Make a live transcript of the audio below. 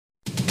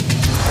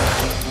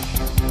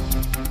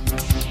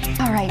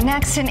All right,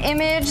 next, an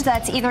image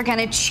that's either going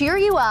to cheer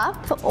you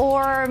up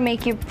or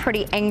make you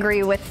pretty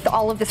angry with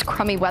all of this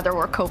crummy weather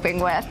we're coping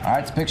with. All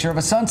right, it's a picture of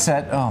a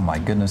sunset. Oh, my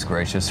goodness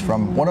gracious.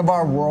 From one of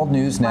our World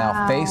News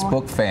Now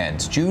Facebook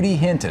fans, Judy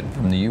Hinton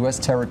from the U.S.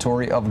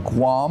 territory of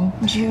Guam.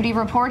 Judy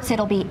reports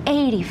it'll be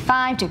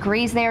 85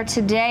 degrees there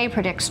today,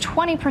 predicts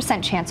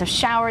 20% chance of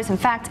showers. In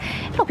fact,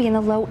 it'll be in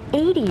the low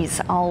 80s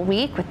all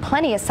week with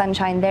plenty of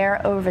sunshine there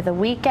over the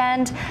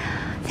weekend.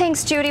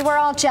 Thanks, Judy. We're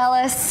all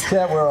jealous.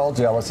 Yeah, we're all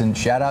jealous. And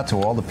shout out to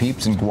all the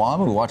peeps in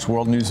Guam who watch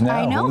World News Now.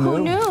 I know, who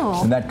knew?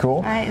 Isn't that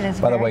cool? It is.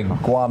 By the way, cool.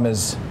 Guam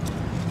is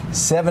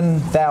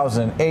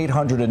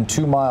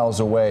 7,802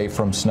 miles away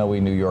from snowy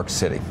New York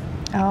City.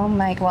 Oh,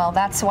 Mike, well,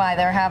 that's why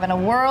they're having a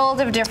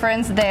world of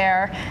difference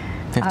there.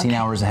 15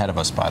 hours ahead of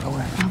us, by the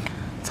way. Okay.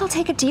 So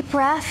take a deep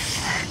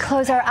breath,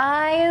 close our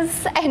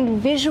eyes,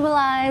 and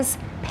visualize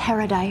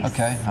paradise.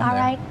 Okay, I'm all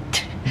there. right?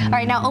 All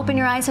right, now open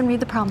your eyes and read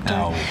the prompter.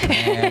 Oh,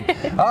 man.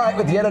 All right,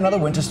 with yet another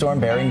winter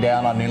storm bearing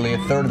down on nearly a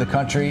third of the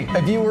country,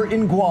 a viewer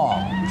in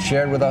Guam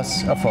shared with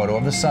us a photo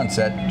of the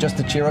sunset just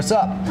to cheer us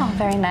up. Oh,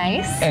 very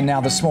nice. And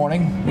now this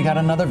morning, we got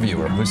another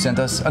viewer who sent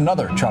us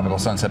another tropical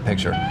sunset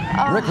picture.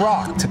 Rick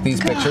Rock took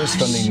these pictures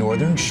from the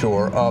northern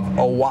shore of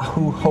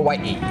Oahu,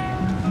 Hawaii.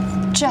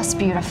 Just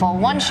beautiful.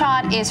 One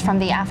shot is from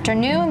the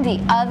afternoon, the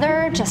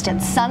other just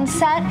at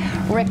sunset.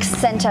 Rick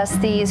sent us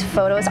these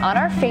photos on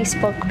our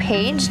Facebook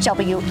page,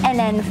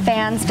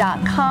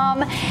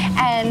 WNNfans.com.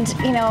 And,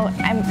 you know,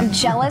 I'm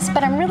jealous,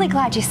 but I'm really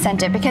glad you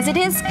sent it because it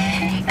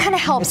kind of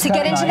helps to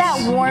get into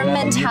that warm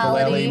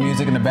mentality. Ukulele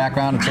music in the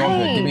background, it's all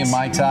good. Give me a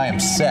Mai Tai, I'm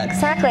set.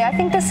 Exactly. I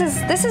think this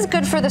is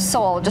good for the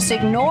soul. Just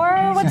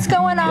ignore what's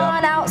going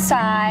on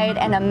outside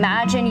and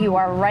imagine you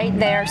are right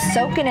there,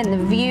 soaking in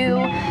the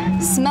view,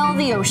 smell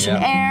the ocean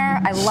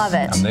air. I love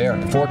it. I'm there.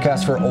 The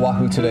forecast for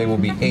Oahu today will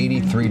be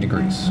 83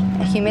 degrees.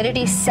 The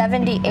humidity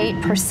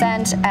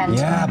 78%. And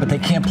yeah, but they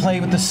can't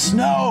play with the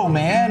snow,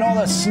 man. All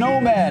the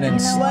snowmen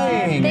and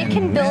sleighing. They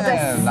can build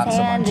a not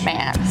so much.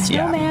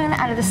 snowman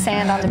out of the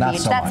sand on the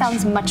beach. That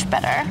sounds much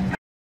better.